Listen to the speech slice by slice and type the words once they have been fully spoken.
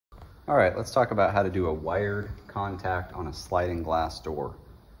All right, let's talk about how to do a wired contact on a sliding glass door.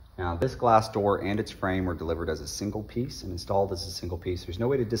 Now, this glass door and its frame were delivered as a single piece and installed as a single piece. There's no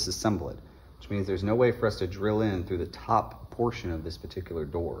way to disassemble it, which means there's no way for us to drill in through the top portion of this particular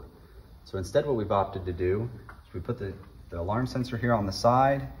door. So instead, what we've opted to do is we put the alarm sensor here on the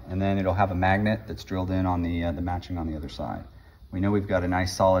side, and then it'll have a magnet that's drilled in on the matching on the other side. We know we've got a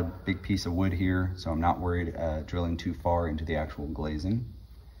nice solid big piece of wood here, so I'm not worried drilling too far into the actual glazing.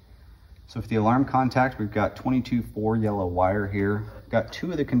 So for the alarm contact, we've got 22/4 yellow wire here. We've got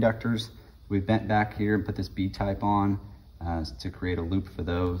two of the conductors we've bent back here and put this B-type on to create a loop for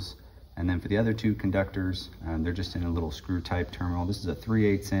those. And then for the other two conductors, they're just in a little screw type terminal. This is a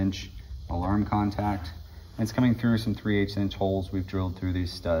 3/8 inch alarm contact. And it's coming through some 3/8 inch holes we've drilled through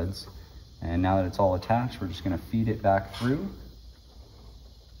these studs. And now that it's all attached, we're just gonna feed it back through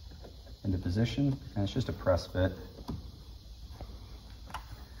into position. And it's just a press fit.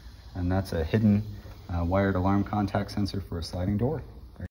 And that's a hidden wired alarm contact sensor for a sliding door.